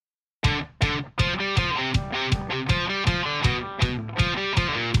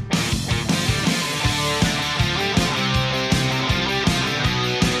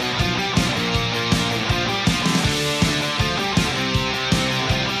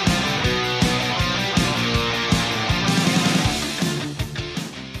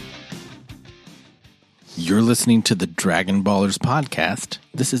You're listening to the Dragon Ballers podcast.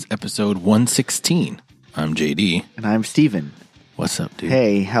 This is episode 116. I'm JD. And I'm Steven. What's up, dude?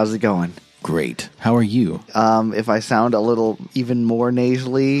 Hey, how's it going? Great. How are you? If I sound a little even more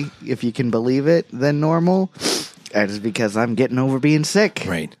nasally, if you can believe it, than normal, that is because I'm getting over being sick.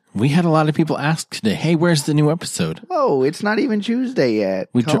 Right. We had a lot of people ask today, hey, where's the new episode? Whoa, it's not even Tuesday yet.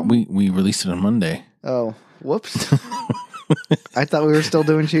 We released it on Monday. Oh, whoops. I thought we were still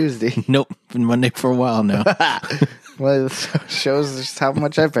doing Tuesday. Nope. Been Monday for a while now. Well, it shows just how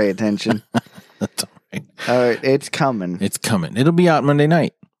much I pay attention. That's all right. All right, it's coming. It's coming. It'll be out Monday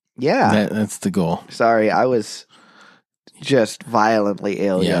night. Yeah. That's the goal. Sorry, I was just violently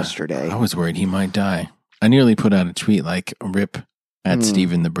ill yesterday. I was worried he might die. I nearly put out a tweet like, rip at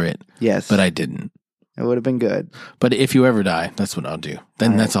Steven the Brit. Yes. But I didn't. It would have been good. But if you ever die, that's what I'll do.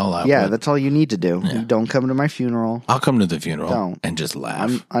 Then that's all I Yeah, that's all you need to do. Yeah. You don't come to my funeral. I'll come to the funeral Don't. and just laugh.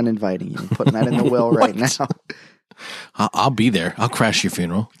 I'm uninviting you. I'm putting that in the will right now. I'll be there. I'll crash your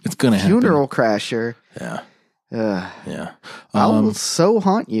funeral. It's going to happen. Funeral crasher. Yeah. Ugh. Yeah. I'll so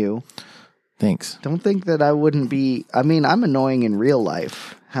haunt you. Thanks. Don't think that I wouldn't be. I mean, I'm annoying in real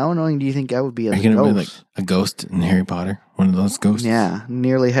life. How annoying do you think I would be as Are you a going to ghost? be like a ghost in Harry Potter? One of those ghosts? Yeah,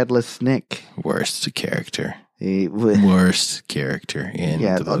 nearly headless Nick. Worst character. Yeah, Worst character in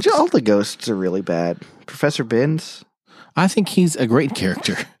the books. all the ghosts are really bad. Professor Binns. I think he's a great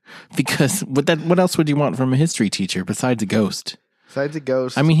character because what else would you want from a history teacher besides a ghost? Besides a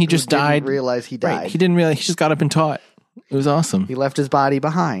ghost. I mean, he who just didn't died. realize he died. Right. He didn't realize. He just got up and taught. It was awesome. He left his body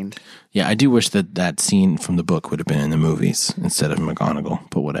behind. Yeah, I do wish that scene from the book would have been in the movies instead of McGonagall,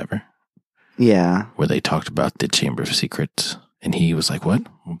 but whatever. Yeah. Where they talked about the Chamber of Secrets. And he was like, what?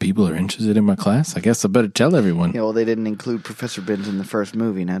 Well, people are interested in my class? I guess I better tell everyone. Yeah, well, they didn't include Professor Binns in the first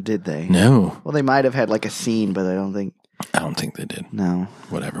movie, now did they? No. Well, they might have had like a scene, but I don't think they did. No.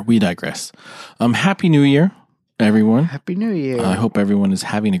 Whatever. We digress. Happy New Year, everyone. Happy New Year. I hope everyone is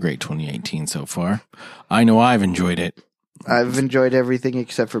having a great 2018 so far. I know I've enjoyed it. I've enjoyed everything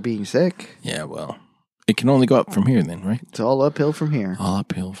except for being sick. Yeah, well, it can only go up from here then, right? It's all uphill from here. All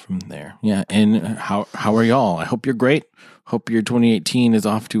uphill from there. Yeah, and how are y'all? I hope you're great. Hope your 2018 is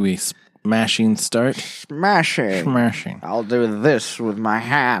off to a smashing start. Smashing. I'll do this with my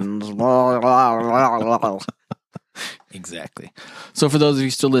hands. Exactly. So for those of you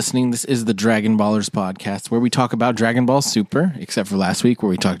still listening, this is the Dragon Ballers podcast where we talk about Dragon Ball Super, except for last week where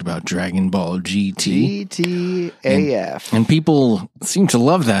we talked about Dragon Ball GT. GTAF. And people seem to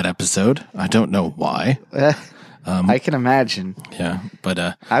love that episode. I don't know why. I can imagine. Yeah, but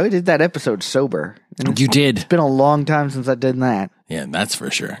I did that episode sober. And you did. It's been a long time since I did that. Yeah, that's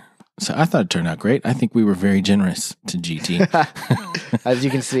for sure. So I thought it turned out great. I think we were very generous to GT. As you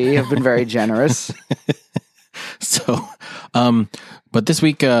can see, I've been very generous. So, but this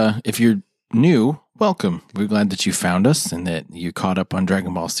week, if you're new, welcome. We're glad that you found us and that you caught up on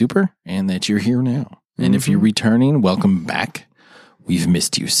Dragon Ball Super and that you're here now. And if you're returning, welcome back. We've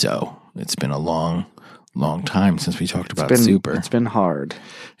missed you so. It's been a long time since we talked about Super. It's been hard.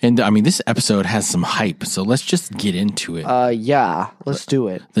 And I mean, this episode has some hype, so let's just get into it. Yeah, let's do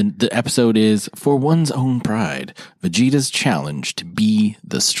it. The episode is For One's Own Pride, Vegeta's challenge to be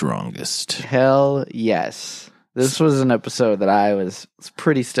the strongest. Hell yes. This was an episode that I was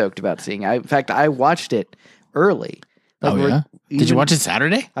pretty stoked about seeing. In fact, I watched it early. Like, oh, yeah? Did you watch it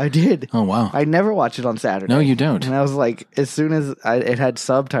Saturday? I did. Oh, wow. I never watch it on Saturday. No, you don't. And I was like, as soon as it had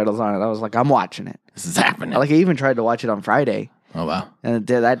subtitles on it, I was like, I'm watching it. This is happening. I even tried to watch it on Friday. Oh, wow. And it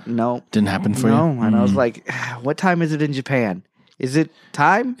did that. No. Didn't happen for you? No. And I was like, what time is it in Japan? Is it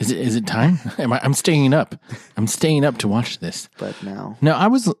time? Is it time? I'm staying up. I'm staying up to watch this. But no. No, I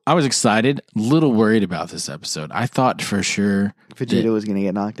was excited, a little worried about this episode. I thought for sure Vegeta was going to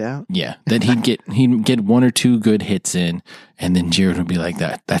get knocked out. Yeah, that he'd get one or two good hits in, and then Jared would be like,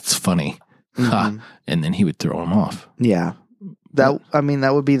 that's funny. Ha. And then he would throw him off. Yeah. That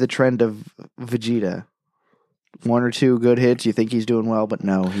would be the trend of Vegeta. One or two good hits, you think he's doing well, but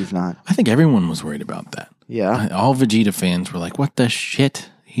no, he's not. I think everyone was worried about that. Yeah. All Vegeta fans were like, what the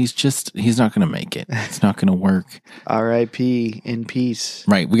shit? He's not going to make it. It's not going to work. R.I.P. in peace.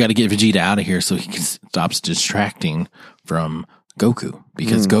 Right. We got to get Vegeta out of here so he stops distracting from Goku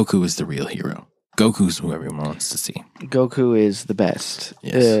because Goku is the real hero. Goku's who everyone wants to see. Goku is the best.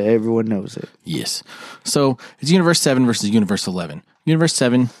 Yes. Everyone knows it. Yes. So it's Universe 7 versus Universe 11. Universe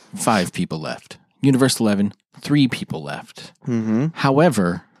 7, 5 people left. Universe 11, 3 people left. Mm-hmm.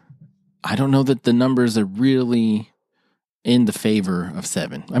 However, I don't know that the numbers are really in the favor of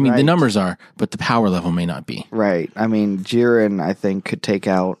 7. I mean, the numbers are, but the power level may not be. Right. I mean, Jiren, I think, could take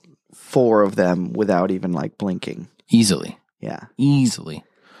out 4 of them without even, blinking. Easily. Yeah. Easily.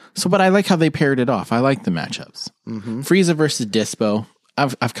 So, but I like how they paired it off. I like the matchups. Frieza versus Dispo.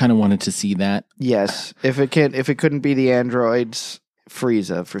 I've kind of wanted to see that. Yes, if it couldn't be the androids,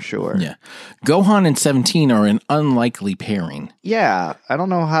 Frieza for sure. Yeah. Gohan and 17 are an unlikely pairing. Yeah, I don't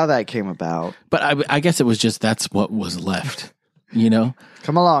know how that came about. But I guess it was just that's what was left, you know?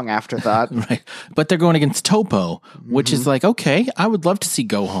 Come along, afterthought. Right. But they're going against Topo, which is like, okay, I would love to see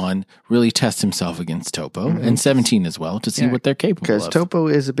Gohan really test himself against Topo and 17 as well to see what they're capable of. Because Topo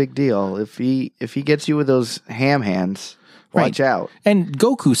is a big deal. If he gets you with those ham hands, watch out. And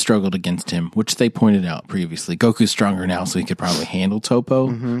Goku struggled against him, which they pointed out previously. Goku's stronger now, so he could probably handle Topo,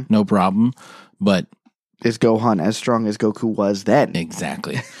 no problem. But is Gohan as strong as Goku was then?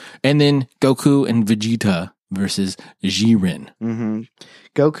 Exactly. And then Goku and Vegeta versus Jiren.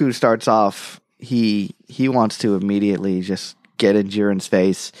 Goku starts off, he wants to immediately just get in Jiren's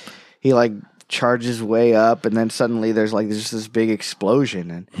face. He like charges way up, and then suddenly there's just this big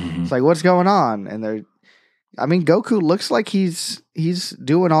explosion, and it's like, what's going on? And Goku looks like he's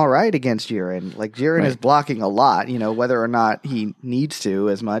doing all right against Jiren. Like Jiren is blocking a lot, whether or not he needs to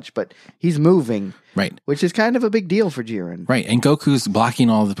as much, but he's moving. Right. Which is kind of a big deal for Jiren. Right. And Goku's blocking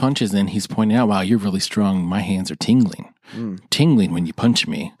all the punches, and he's pointing out, wow, you're really strong. My hands are tingling. Tingling when you punch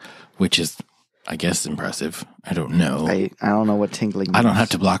me, which is, I guess, impressive. I don't know. I don't know what tingling means. I don't have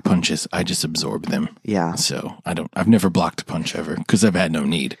to block punches. I just absorb them. Yeah. So I've never blocked a punch ever because I've had no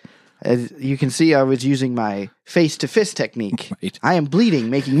need. As you can see, I was using my face-to-fist technique. Right. I am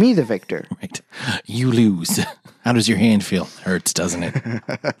bleeding, making me the victor. Right. You lose. How does your hand feel? Hurts, doesn't it?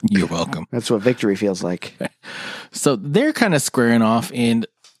 You're welcome. That's what victory feels like. So they're kind of squaring off, and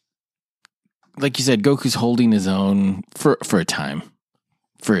like you said, Goku's holding his own for a time.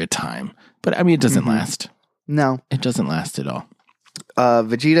 For a time. But, it doesn't last. No. It doesn't last at all.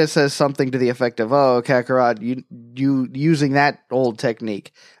 Vegeta says something to the effect of, oh, Kakarot, you using that old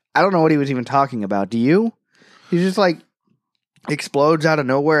technique. I don't know what he was even talking about. Do you? He just explodes out of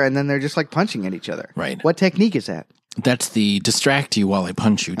nowhere, and then they're just punching at each other. Right. What technique is that? That's the distract you while I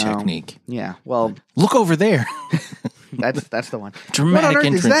punch you technique. Yeah. Well, look over there. that's the one. Dramatic what on earth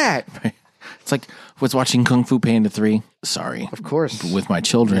entrance. is that? Right. It's like was watching Kung Fu Panda 3. Sorry. Of course. With my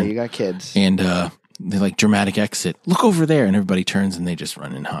children. Yeah, you got kids. And they dramatic exit. Look over there, and everybody turns and they just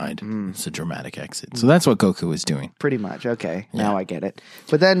run and hide. It's a dramatic exit. So that's what Goku is doing. Pretty much. Okay. Yeah. Now I get it.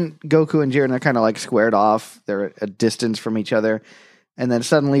 But then Goku and Jiren are kind of squared off. They're at a distance from each other. And then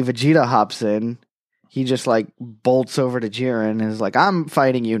suddenly Vegeta hops in. He just bolts over to Jiren and is like, I'm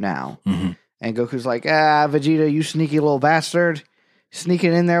fighting you now. And Goku's like, Vegeta, you sneaky little bastard.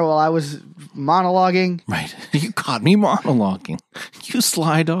 Sneaking in there while I was monologuing. Right. You caught me monologuing. You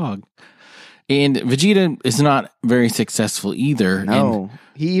sly dog. And Vegeta is not very successful either. No.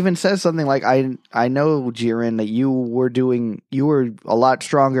 He even says something like, I know, Jiren, that you were a lot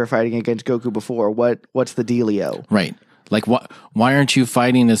stronger fighting against Goku before. What's the dealio? Right. Why aren't you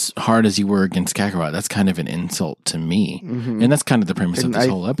fighting as hard as you were against Kakarot? That's kind of an insult to me. And that's kind of the premise of this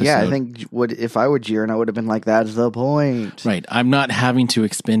whole episode. Yeah, I think if I were Jiren, I would have been like, that's the point. Right. I'm not having to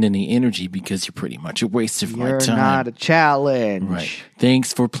expend any energy because you're pretty much a waste of my time. You're not a challenge. Right.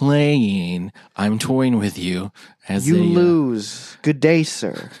 Thanks for playing. I'm toying with you. You lose. Good day,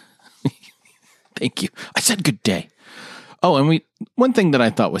 sir. Thank you. I said good day. Oh, and one thing that I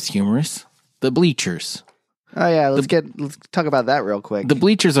thought was humorous, the bleachers. Oh yeah, let's talk about that real quick. The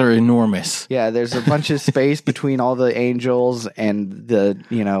bleachers are enormous. Yeah, there's a bunch of space between all the angels and the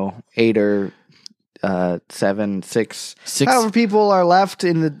 8 or 7, 6, however people are left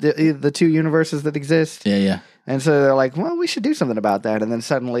in the two universes that exist. Yeah. And so they're like, well, we should do something about that. And then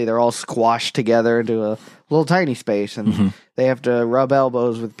suddenly they're all squashed together into a little tiny space, and they have to rub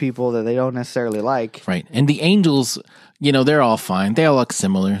elbows with people that they don't necessarily like. Right. And the angels, they're all fine. They all look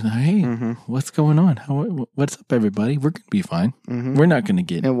similar. Hey, what's going on? What's up, everybody? We're going to be fine. We're not going to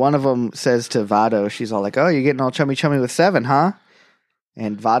get... And one of them says to Vados, she's all like, oh, you're getting all chummy with 7, huh?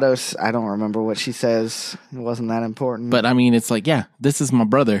 And Vados, I don't remember what she says. It wasn't that important. But it's like, yeah, this is my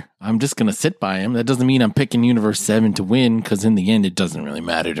brother. I'm just going to sit by him. That doesn't mean I'm picking Universe 7 to win, because in the end, it doesn't really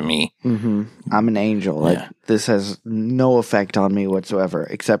matter to me. I'm an angel. Yeah. This has no effect on me whatsoever,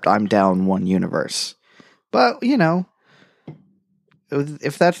 except I'm down one universe. But,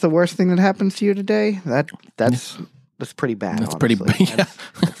 if that's the worst thing that happens to you today, that's pretty bad. That's honestly. pretty bad.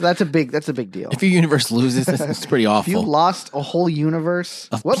 That's a big deal. If your universe loses, it's pretty awful. If you lost a whole universe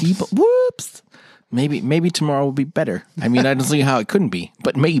of people, whoops. Maybe tomorrow will be better. I don't see how it couldn't be,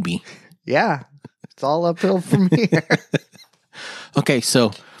 but maybe. Yeah, it's all uphill from here. Okay,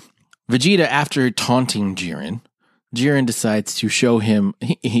 so Vegeta, after taunting Jiren decides to show him.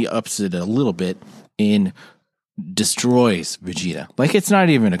 He ups it a little bit in destroys Vegeta. Like it's not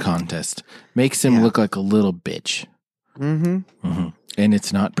even a contest. Makes him Yeah. look like a little bitch. Mm-hmm. And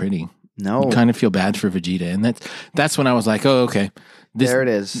it's not pretty. No. You kind of feel bad for Vegeta. And that's when I was like, oh, okay. There it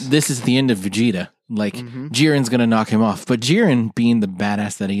is. This is the end of Vegeta. Like, Jiren's going to knock him off. But Jiren, being the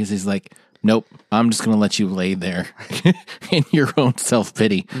badass that he is like, nope, I'm just going to let you lay there in your own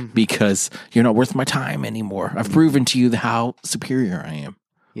self-pity because you're not worth my time anymore. I've proven to you how superior I am.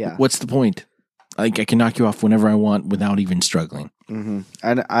 Yeah. What's the point? Like, I can knock you off whenever I want without even struggling. Mm-hmm.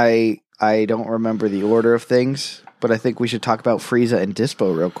 And I don't remember the order of things, but I think we should talk about Frieza and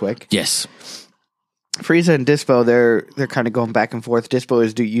Dispo real quick. Yes. Frieza and Dispo, they're kind of going back and forth. Dispo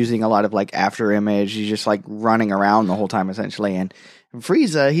is using a lot of like after image. He's just like running around the whole time essentially. And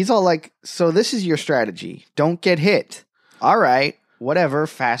Frieza, he's all like, so this is your strategy. Don't get hit. All right. Whatever.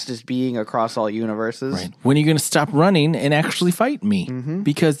 Fastest being across all universes. Right. When are you going to stop running and actually fight me?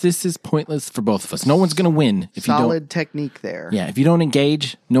 Because this is pointless for both of us. No one's going to win if you don't. Solid technique there. Yeah. If you don't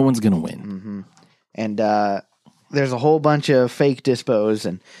engage, no one's going to win. And there's a whole bunch of fake Dispos,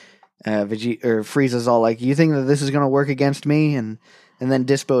 and Frieza's all like, you think that this is going to work against me? And then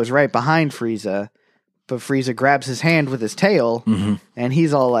Dispo is right behind Frieza, but Frieza grabs his hand with his tail, and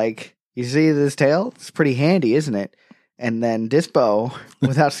he's all like, you see this tail? It's pretty handy, isn't it? And then Dispo,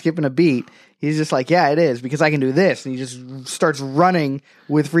 without skipping a beat, he's just like, yeah, it is, because I can do this. And he just starts running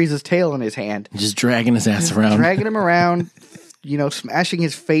with Frieza's tail in his hand. Just dragging his ass around. Dragging him around, smashing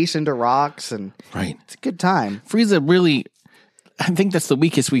his face into rocks. And Right. it's a good time. Frieza really, I think that's the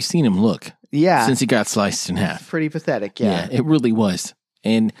weakest we've seen him look. Yeah. Since he got sliced in half. Pretty pathetic, yeah. It really was.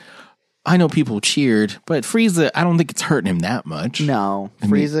 And I know people cheered, but Frieza, I don't think it's hurting him that much. No,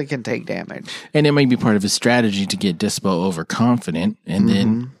 Frieza can take damage. And it might be part of his strategy to get Dispo overconfident and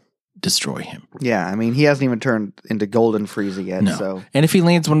then destroy him. Yeah, I mean, he hasn't even turned into Golden Frieza yet, No. so... And if he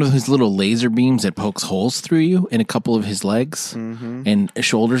lands one of his little laser beams that pokes holes through you in a couple of his legs and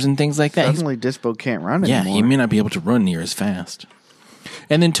shoulders and things like that, Suddenly Dispo can't run yeah, anymore. he may not be able to run near as fast.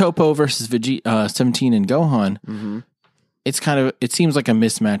 And then Topo versus 17 and Gohan. It seems like a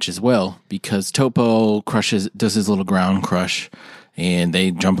mismatch as well because Topo does his little ground crush, and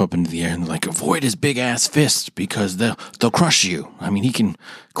they jump up into the air and they're like, avoid his big ass fist because they'll crush you. I mean, he can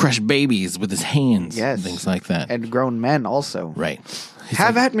crush babies with his hands, and things like that, and grown men also. right?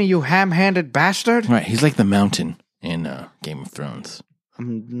 Have at me, you ham-handed bastard! Right, he's like the Mountain in Game of Thrones.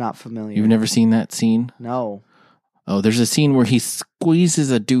 I'm not familiar. You've never seen that scene? No. Oh, there's a scene where he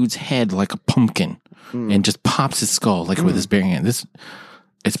squeezes a dude's head like a pumpkin and just pops his skull like with his bare hand.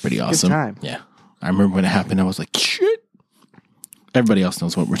 It's pretty awesome. Good time. Yeah. I remember when it happened, I was like, shit. Everybody else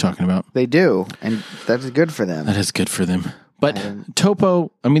knows what we're talking about. They do, and that's good for them. That is good for them. But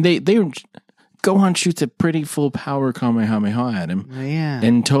Topo, I mean, Gohan shoots a pretty full power Kamehameha at him. Yeah.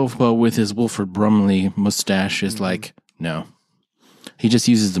 And Topo with his Wilford Brumley mustache is like, no. He just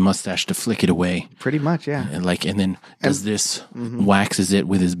uses the mustache to flick it away. Pretty much, yeah. And then does this, waxes it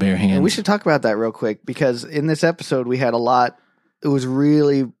with his bare hands. And we should talk about that real quick, because in this episode we had a lot. It was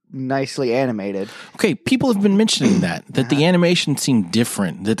really nicely animated. Okay, people have been mentioning that the animation seemed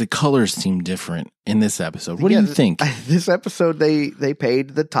different, that the colors seemed different in this episode. What do you think? This episode, they paid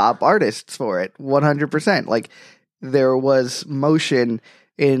the top artists for it 100%. Like, there was motion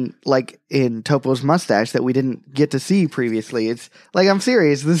in Topo's mustache that we didn't get to see previously. It's like, I'm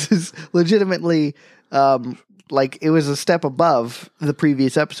serious. This is legitimately it was a step above the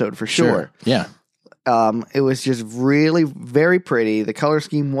previous episode for sure. Yeah. It was just really very pretty. The color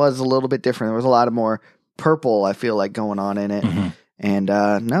scheme was a little bit different. There was a lot of more purple, I feel like, going on in it. And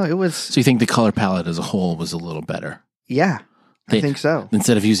no, it was... So you think the color palette as a whole was a little better? Yeah, I think so.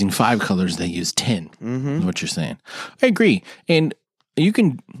 Instead of using 5 colors, they used 10. Is what you're saying. I agree. And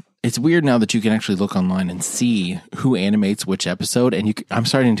it's weird now that you can actually look online and see who animates which episode. And I'm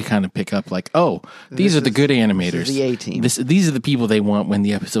starting to kind of pick up like, oh, these are the good animators. This is the A-team. These are the people they want when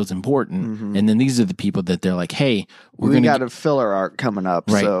the episode's important. And then these are the people that they're like, hey, we got a filler arc coming up.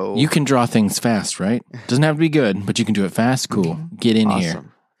 Right. So you can draw things fast, right? Doesn't have to be good, but you can do it fast. Cool. Get in here.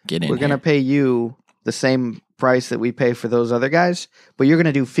 Get in We're going to pay you the same price that we pay for those other guys, but you're going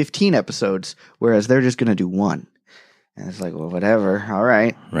to do 15 episodes, whereas they're just going to do 1. And it's like, well, whatever. All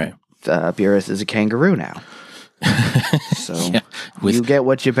right. Right. Beerus is a kangaroo now. So you get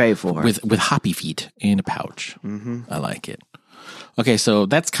what you pay for. With hoppy feet and a pouch. I like it. Okay, so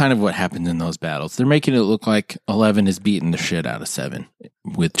that's kind of what happened in those battles. They're making it look like 11 is beating the shit out of 7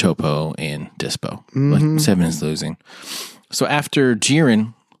 with Topo and Dispo. Like 7 is losing. So after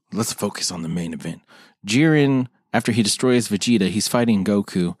Jiren, let's focus on the main event. Jiren, after he destroys Vegeta, he's fighting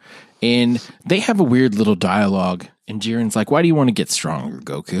Goku. And they have a weird little dialogue. And Jiren's like, why do you want to get stronger,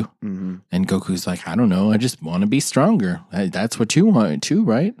 Goku? Mm-hmm. And Goku's like, I don't know. I just want to be stronger. That's what you want too,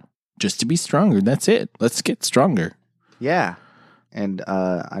 right? Just to be stronger. That's it. Let's get stronger. Yeah. And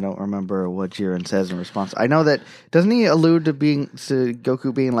I don't remember what Jiren says in response. I know that, doesn't he allude to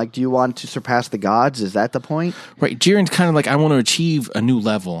Goku being like, do you want to surpass the gods? Is that the point? Right. Jiren's kind of like, I want to achieve a new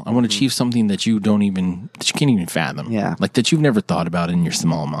level. I want to achieve something that you can't even fathom. Yeah. Like that you've never thought about in your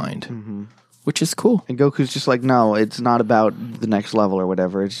small mind, which is cool. And Goku's just like, no, it's not about the next level or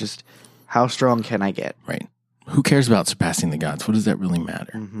whatever. It's just, how strong can I get? Right. Who cares about surpassing the gods? What does that really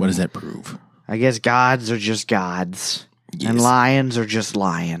matter? What does that prove? I guess gods are just gods. Yes. And lions are just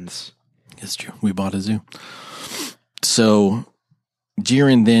lions. It's true. We bought a zoo. So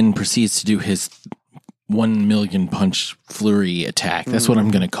Jiren then proceeds to do his 1 million punch flurry attack. That's what I'm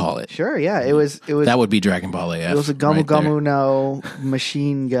going to call it. Sure, yeah. It was That would be Dragon Ball AF. It was a Gumu right there. Gumu no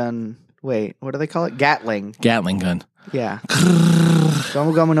machine gun. Wait, what do they call it? Gatling. Gatling gun. Yeah.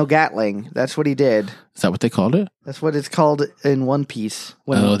 Gumu Gumu no Gatling. That's what he did. Is that what they called it? That's what it's called in One Piece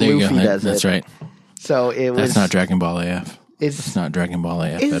when Oh, there Luffy you go. does That's it. right. So it was. That's not Dragon Ball AF. It's It's not Dragon Ball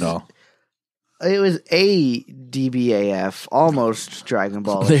AF Is- at all. It was a DBAF, almost Dragon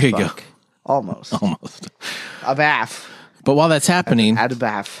Ball. There you fuck. go. Almost. Almost. A bath. But while that's happening, At a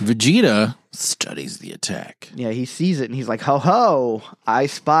bath. Vegeta studies the attack. Yeah, he sees it and he's like, ho ho, I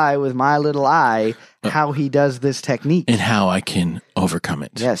spy with my little eye how he does this technique. And how I can overcome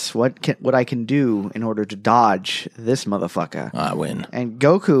it. Yes, what I can do in order to dodge this motherfucker. I win. And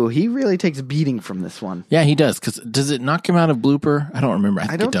Goku, he really takes a beating from this one. Yeah, he does. Because does it knock him out of blooper? I don't remember. I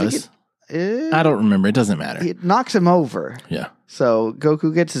think it does. I don't remember. It doesn't matter. It knocks him over. Yeah. So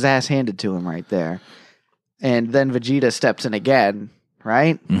Goku gets his ass handed to him right there. And then Vegeta steps in again,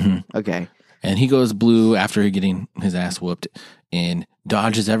 right? Mm-hmm. Okay. And he goes blue after getting his ass whooped and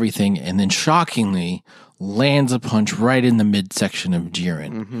dodges everything. And then shockingly lands a punch right in the midsection of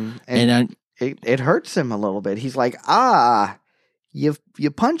Jiren. Mm-hmm. And it hurts him a little bit. He's like,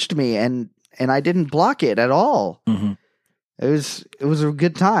 you punched me and I didn't block it at all. Mhm. It was a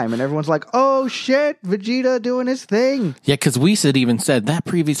good time, and everyone's like, "Oh shit, Vegeta doing his thing." yeah, because Whis even said that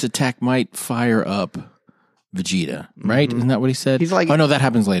previous attack might fire up Vegeta, right? Mhm. Isn't that what he said? He's like- oh no, that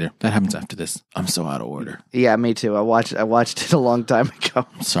happens later. That happens after this. I'm so out of order. Yeah, me too. I watched it a long time ago.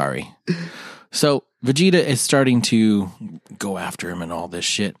 Sorry. So Vegeta is starting to go after him and all this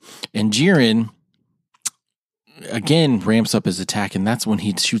shit. And Jiren, again, ramps up his attack. And that's when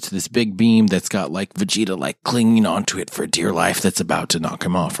he shoots this big beam that's got like Vegeta like clinging onto it for dear life that's about to knock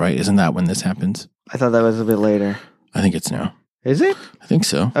him off, right? Isn't that when this happens? I thought that was a bit later. I think it's now. Is it? I think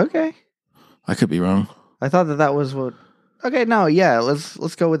so. Okay. I could be wrong. I thought that was what. Okay, no, yeah,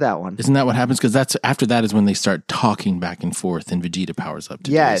 let's go with that one. Isn't that what happens? Because that's after that is when they start talking back and forth and Vegeta powers up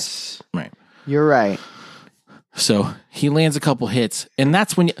to this. Yes, Right. you're right. So he lands a couple hits, and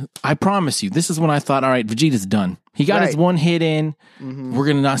that's when I promise you, this is when I thought, all right, Vegeta's done. He got his Right. one hit in. Mhm. We're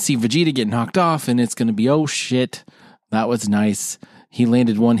gonna not see Vegeta get knocked off, and it's gonna be oh shit, that was nice. He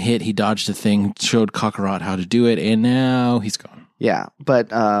landed one hit, he dodged a thing, showed Kakarot how to do it, and now he's gone. Yeah, but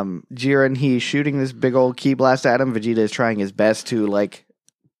Jiren, he's shooting this big old ki blast at him. Vegeta is trying his best to like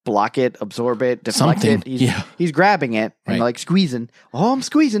block it, absorb it, deflect Something, it. He's grabbing it and Right. like squeezing. Oh, I'm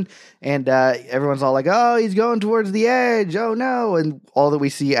squeezing, and everyone's all like, "Oh, he's going towards the edge. Oh no!" And all that we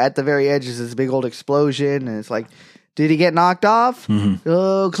see at the very edge is this big old explosion, and it's like, did he get knocked off? Mhm.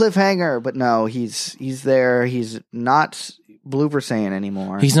 Oh, cliffhanger! But no, he's there. He's not Blooper Saiyan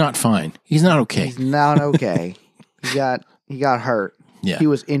anymore. He's not fine. He's not okay. He's not okay. he got hurt. Yeah. He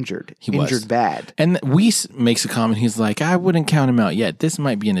was injured. He was. Injured bad. And Whis makes a comment. He's like, I wouldn't count him out yet. This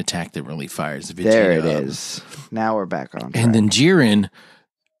might be an attack that really fires Vegeta There it up. is. Now we're back on track. And then Jiren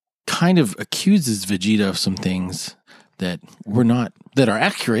kind of accuses Vegeta of some things that are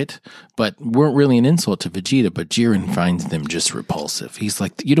accurate, but weren't really an insult to Vegeta. But Jiren finds them just repulsive. He's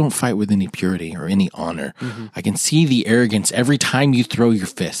like, you don't fight with any purity or any honor. Mm-hmm. I can see the arrogance every time you throw your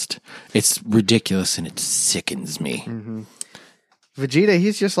fist. It's ridiculous and it sickens me. Mm-hmm. Vegeta,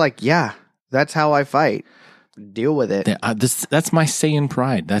 he's just like, yeah, that's how I fight. Deal with it. That's my Saiyan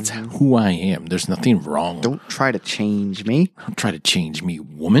pride. That's who I am. There's nothing wrong. Don't try to change me. Don't try to change me,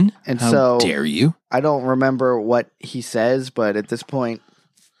 woman. And How so- dare you? I don't remember what he says, but at this point,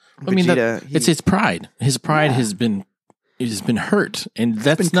 I mean, Vegeta, it's his pride. His pride has been hurt, and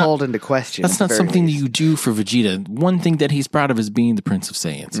that's been not called into question. that's at the not very something that least. you do for Vegeta. One thing that he's proud of is being the Prince of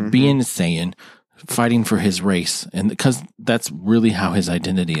Saiyans, being a Saiyan, fighting for his race, and because that's really how his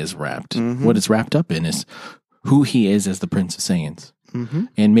identity is wrapped. What it's wrapped up in is who he is as the Prince of Saiyans.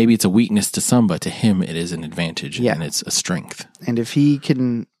 And maybe it's a weakness to some, but to him it is an advantage and it's a strength. And if he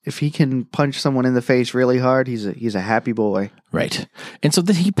can punch someone in the face really hard, he's a happy boy. Right. And so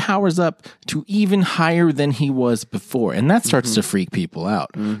then he powers up to even higher than he was before. And that starts to freak people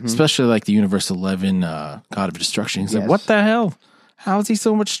out, especially like the Universe 11 God of Destruction. He's like, what the hell? How is he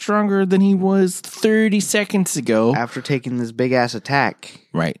so much stronger than he was 30 seconds ago? After taking this big-ass attack.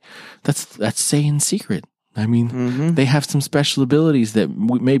 Right. That's Saiyan's secret. I mean, they have some special abilities that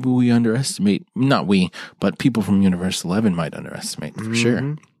maybe we underestimate. Not we, but people from Universe 11 might underestimate for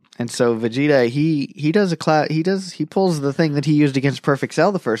sure. And so Vegeta, he pulls the thing that he used against Perfect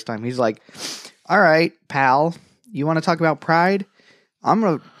Cell the first time. He's like, all right, pal, you want to talk about pride? I'm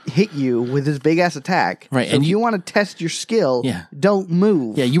going to hit you with this big-ass attack. Right. So and if you want to test your skill, don't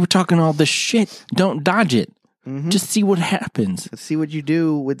move. Yeah, you were talking all this shit. Don't dodge it. Just see what happens. Let's see what you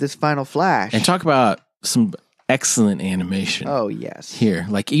do with this final flash. And talk about some excellent animation. Oh, yes. Here.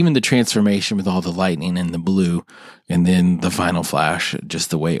 Like even the transformation with all the lightning and the blue and then the final flash,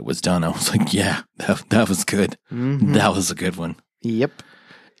 just the way it was done. I was like, yeah, that was good. That was a good one. Yep.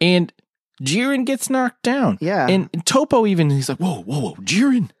 And Jiren gets knocked down. Yeah. And Toppo even, he's like, whoa,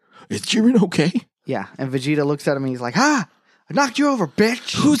 Jiren. Is Jiren okay? Yeah. And Vegeta looks at him and he's like, I knocked you over,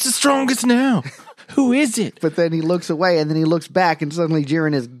 bitch. Who's the strongest now? Who is it? But then he looks away and then he looks back and suddenly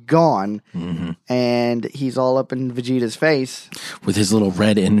Jiren is gone. And he's all up in Vegeta's face. With his little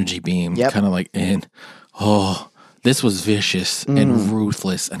red energy beam. Yep. Kind of like, and this was vicious and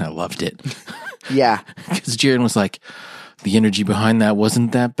ruthless and I loved it. Yeah. Because Jiren was like, the energy behind that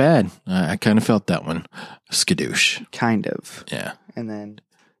wasn't that bad. I kind of felt that one. Skadoosh. Kind of. Yeah. And then,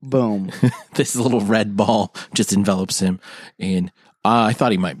 boom. This little red ball just envelops him. And I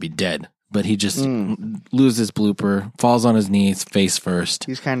thought he might be dead. But he just loses blooper, falls on his knees, face first.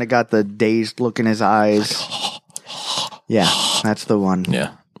 He's kind of got the dazed look in his eyes. Yeah, that's the one.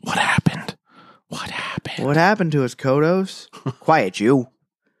 Yeah. What happened? What happened? What happened to us, Kodos? Quiet, you.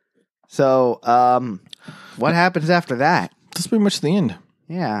 So, what happens after that? That's pretty much the end.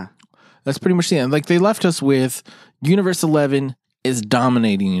 Yeah. That's pretty much the end. Like, they left us with Universe 11 is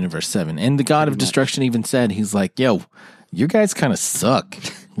dominating Universe 7. And the God of Destruction even said, he's like, yo, you guys kind of suck.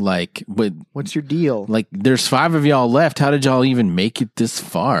 Like, but what's your deal? Like, there's 5 of y'all left. How did y'all even make it this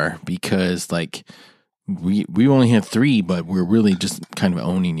far? Because, like, we only have 3, but we're really just kind of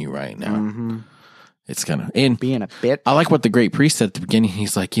owning you right now. It's kind of, and being a bitch. I like what the Great Priest said at the beginning.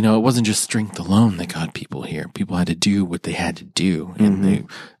 He's like, it wasn't just strength alone that got people here. People had to do what they had to do, and they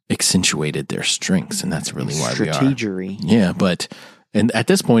accentuated their strengths, and that's really why we are. Strategery. Yeah, and at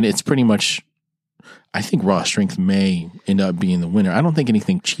this point, it's pretty much, I think raw strength may end up being the winner. I don't think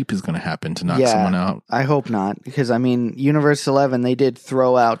anything cheap is going to happen to knock someone out. I hope not, because I mean, Universe 11, they did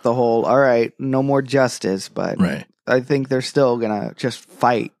throw out the whole, all right, no more justice, but I think they're still going to just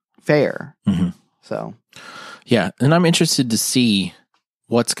fight fair. So, yeah, and I'm interested to see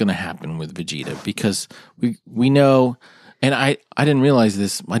what's going to happen with Vegeta, because we know, and I didn't realize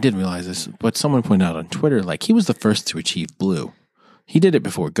this. I did realize this, but someone pointed out on Twitter, like, he was the first to achieve blue. He did it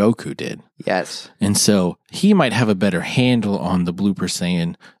before Goku did. Yes. And so he might have a better handle on the Blooper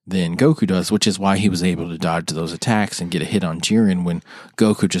Saiyan than Goku does, which is why he was able to dodge those attacks and get a hit on Jiren when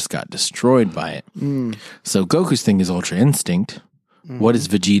Goku just got destroyed by it. So Goku's thing is Ultra Instinct. What is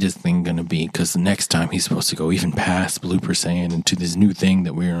Vegeta's thing going to be? Because the next time he's supposed to go even past Blooper Saiyan into this new thing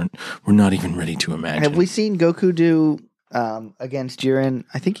that we're not even ready to imagine. Have we seen Goku do against Jiren?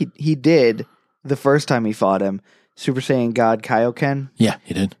 I think he did the first time he fought him. Super Saiyan God Kaioken? Yeah,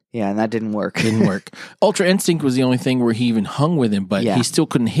 he did. Yeah, and that didn't work. Didn't work. Ultra Instinct was the only thing where he even hung with him, but he still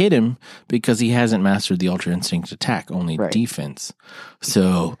couldn't hit him because he hasn't mastered the Ultra Instinct attack, only defense.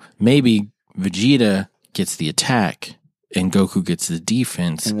 So maybe Vegeta gets the attack and Goku gets the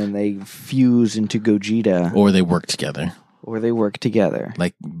defense. And then they fuse into Gogeta. Or they work together.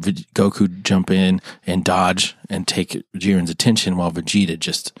 Like Goku jump in and dodge and take Jiren's attention while Vegeta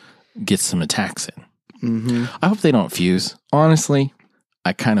just gets some attacks in. I hope they don't fuse. Honestly,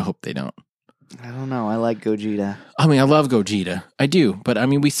 I kind of hope they don't. I don't know. I like Gogeta. I mean, I love Gogeta. I do. But, I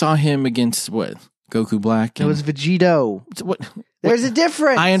mean, we saw him against, what, Goku Black? It was Vegito. There's a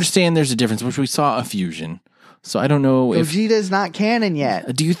difference. I understand there's a difference, but we saw a fusion. So I don't know if... Gogeta's not canon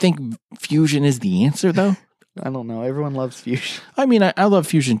yet. Do you think fusion is the answer, though? I don't know. Everyone loves fusion. I mean, I love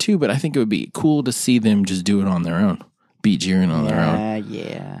fusion, too, but I think it would be cool to see them just do it on their own. Beat Jiren on their own.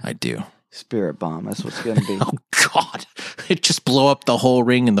 Yeah. I do. Spirit bomb. That's what's going to be. Oh, God. It just blow up the whole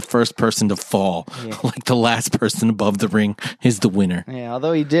ring and the first person to fall. Yeah. Like the last person above the ring is the winner. Yeah,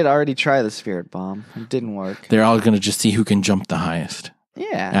 although he did already try the spirit bomb. It didn't work. They're all going to just see who can jump the highest.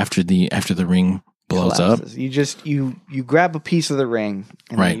 Yeah. After the ring blows collapses. You just you grab a piece of the ring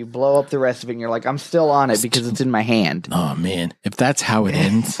and Right. then you blow up the rest of it and you're like, I'm still on it because it's in my hand. Oh man, if that's how it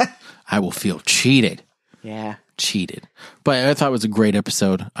ends, I will feel cheated. Yeah. Cheated. But I thought it was a great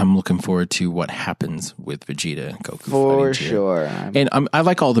episode. I'm looking forward to what happens with Vegeta and Goku. For fighting too. sure. And I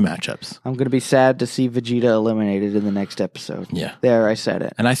like all the matchups. I'm going to be sad to see Vegeta eliminated in the next episode. Yeah. There, I said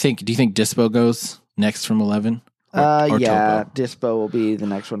it. And I think, do you think Dispo goes next from 11? Or Yeah, Toppo? Dispo will be the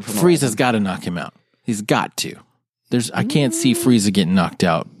next one from Frieza's got to knock him out. He's got to. I can't see Frieza getting knocked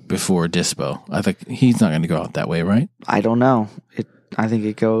out before Dispo. I think he's not going to go out that way, right? I don't know. I think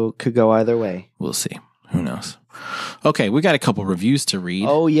it could go either way. We'll see. Who knows? Okay, we got a couple reviews to read.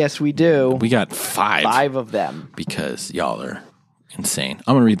 Oh, yes, we do. We got 5. 5 of them. Because y'all are insane.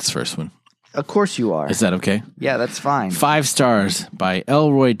 I'm going to read this first one. Of course you are. Is that okay? Yeah, that's fine. 5 stars by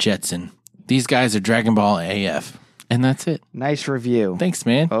Elroy Jetson. These guys are Dragon Ball AF. And that's it. Nice review. Thanks,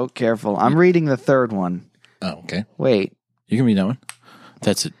 man. Oh, careful. I'm reading the third one. Oh, okay. Wait. You can read that one.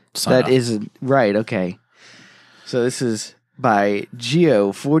 That's it. That isn't right. Okay. So this is by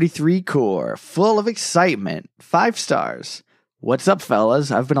Geo43 Core. Full of excitement. 5 stars. What's up,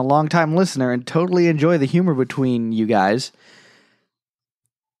 fellas? I've been a long-time listener and totally enjoy the humor between you guys.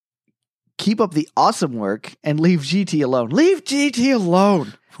 Keep up the awesome work and leave GT alone. Leave GT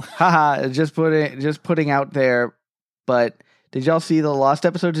alone. Haha, just putting out there. But did y'all see the lost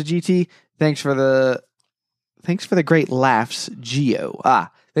episodes of GT? Thanks for the great laughs, Geo.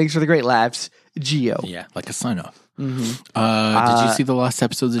 Thanks for the great laughs, Geo. Yeah, like a sign off. Mm-hmm. Did you see the lost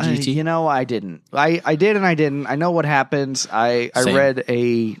episodes of GT? I didn't. I did and I didn't. I know what happens. I Same. read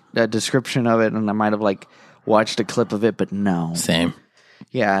a description of it and I might have watched a clip of it, but no. Same.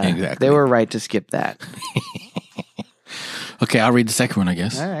 Yeah, Exactly. They were right to skip that. Okay, I'll read the second one, I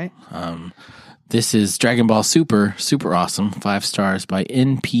guess. All right. This is Dragon Ball Super, super awesome. 5 stars by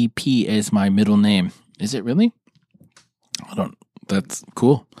NPP as my middle name. Is it really? That's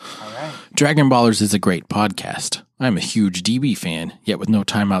cool. All right. Dragon Ballers is a great podcast. I'm a huge DB fan, yet with no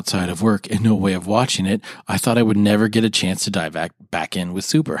time outside of work and no way of watching it, I thought I would never get a chance to dive back in with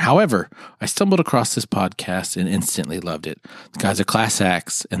Super. However, I stumbled across this podcast and instantly loved it. The guys are class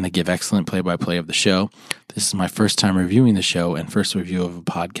acts and they give excellent play-by-play of the show. This is my first time reviewing the show and first review of a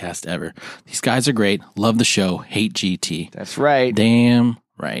podcast ever. These guys are great. Love the show. Hate GT. That's right. Damn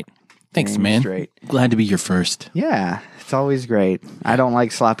right. Thanks, Damn man. straight. Glad to be your first. Yeah, it's always great. I don't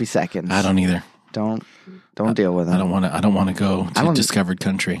like sloppy seconds. I don't either. Don't deal with them. I don't want to go to discovered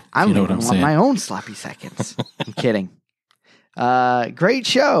country. I You don't know what even I'm want saying? my own sloppy seconds. I'm kidding. Great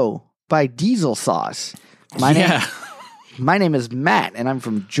show by Diesel Sauce. My name is Matt, and I'm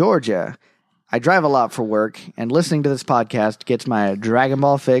from Georgia. I drive a lot for work, and listening to this podcast gets my Dragon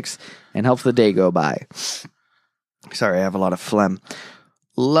Ball fix and helps the day go by. Sorry, I have a lot of phlegm.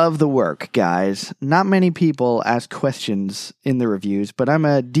 Love the work, guys. Not many people ask questions in the reviews, but I'm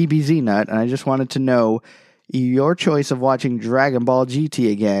a DBZ nut, and I just wanted to know your choice of watching Dragon Ball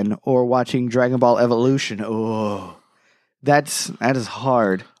GT again or watching Dragon Ball Evolution. Oh, that is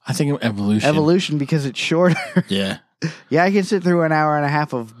hard. I think Evolution. Evolution because it's shorter. Yeah. Yeah, I can sit through an hour and a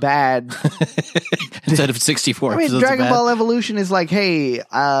half of bad. Instead of 64 I mean, episodes Dragon of bad. Ball Evolution is like, hey,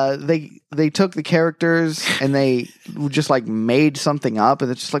 they took the characters and they just made something up, and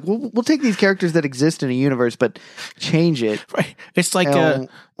it's just like, we'll take these characters that exist in a universe, but change it. Right. It's like And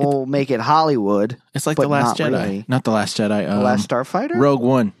we'll make it Hollywood. it's like but the Last not Jedi. really. Not the Last Jedi. The Last Starfighter? Rogue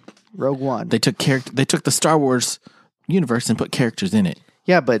One. Rogue One. They took the Star Wars universe and put characters in it.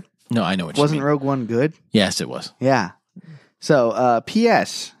 Yeah, but No, I know what you wasn't mean. Rogue One good? Yes, it was. Yeah. So,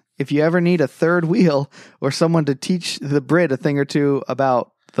 P.S. If you ever need a third wheel or someone to teach the Brit a thing or two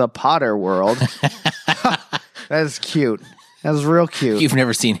about the Potter world, that is cute. That was real cute. You've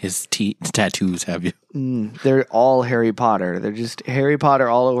never seen his tattoos, have you? They're all Harry Potter. They're just Harry Potter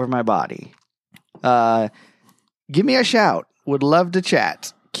all over my body. Give me a shout. Would love to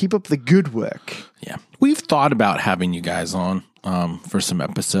chat. Keep up the good work. Yeah. We've thought about having you guys on for some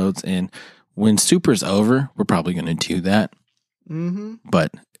episodes, and when Super's over, we're probably going to do that. Mm-hmm.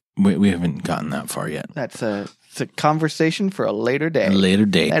 But we haven't gotten that far yet. It's a conversation for a later day. A later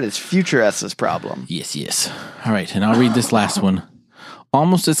date. That is future S's problem. Yes. All right, and I'll read this last one.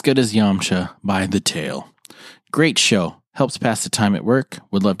 Almost as good as Yamcha by The Tale. Great show. Helps pass the time at work.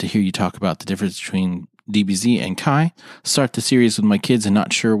 Would love to hear you talk about the difference between DBZ and Kai. Start the series with my kids and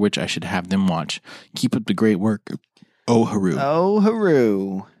not sure which I should have them watch. Keep up the great work. Oh, Haru. Oh,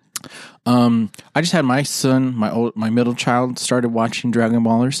 Haru. I just had my son, my middle child, started watching Dragon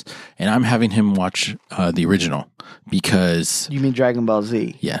Ballers, and I'm having him watch the original because You mean Dragon Ball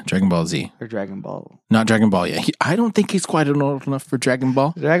Z Dragon Ball Z, or Dragon Ball? not Dragon Ball yet. I don't think he's quite old enough for Dragon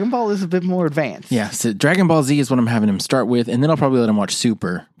Ball. Dragon Ball is a bit more advanced. Yeah, so Dragon Ball Z is what I'm having him start with, and then I'll probably let him watch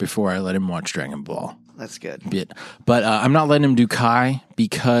Super before I let him watch Dragon Ball. That's good. But I'm not letting him do Kai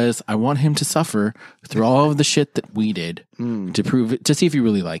because I want him to suffer through all of the shit that we did to prove it, to see if he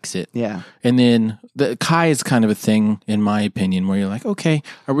really likes it. Yeah. And then the Kai is kind of a thing, in my opinion, where you're like, okay,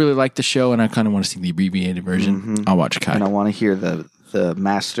 I really like the show and I kind of want to see the abbreviated version. I'll watch Kai. And I want to hear the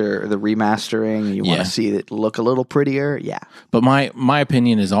remastering. You want to see it look a little prettier. Yeah. But my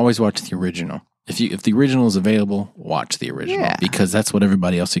opinion is always watch the original. If the original is available, watch the original because that's what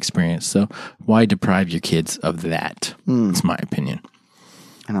everybody else experienced. So why deprive your kids of that? That's my opinion.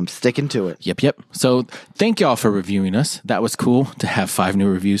 And I'm sticking to it. Yep. So thank y'all for reviewing us. That was cool to have 5 new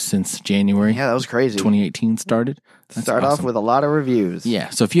reviews since January. Yeah, that was crazy. 2018 started. Start off with a lot of reviews. Yeah.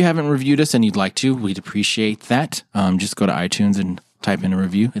 So if you haven't reviewed us and you'd like to, we'd appreciate that. Just go to iTunes and type in a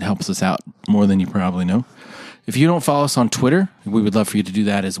review. It helps us out more than you probably know. If you don't follow us on Twitter, we would love for you to do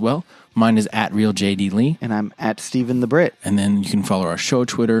that as well. Mine is at RealJDLee. And I'm at Stephen the Brit. And then you can follow our show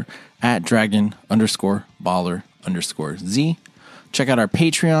Twitter at Dragon_Baller_Z. Check out our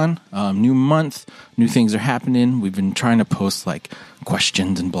Patreon. New month, new things are happening. We've been trying to post like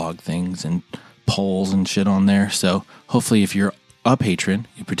questions and blog things and polls and shit on there. So hopefully if you're a patron,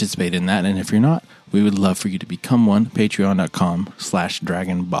 you participate in that. And if you're not, we would love for you to become one.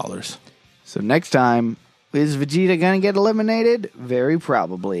 Patreon.com/DragonBallers. So next time, is Vegeta going to get eliminated? Very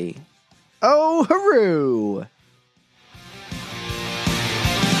probably. Oh, hooroo!